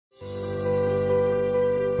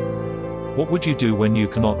What would you do when you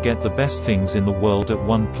cannot get the best things in the world at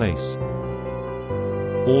one place?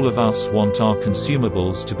 All of us want our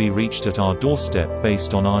consumables to be reached at our doorstep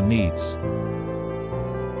based on our needs.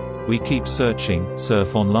 We keep searching,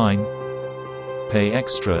 surf online, pay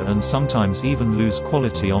extra and sometimes even lose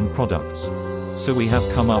quality on products. So we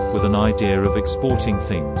have come up with an idea of exporting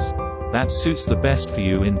things that suits the best for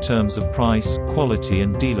you in terms of price, quality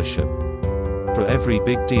and dealership. For every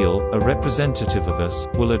big deal, a representative of us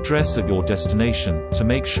will address at your destination to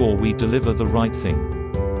make sure we deliver the right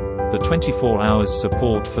thing. The 24 hours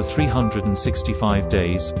support for 365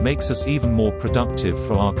 days makes us even more productive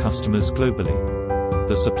for our customers globally.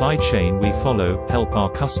 The supply chain we follow help our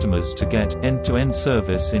customers to get end-to-end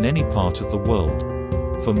service in any part of the world.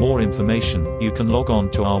 For more information, you can log on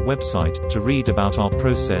to our website to read about our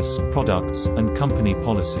process, products, and company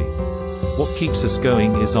policy. What keeps us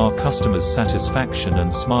going is our customers' satisfaction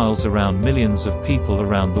and smiles around millions of people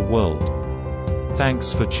around the world.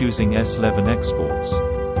 Thanks for choosing S11 Exports.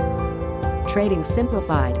 Trading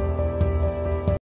Simplified.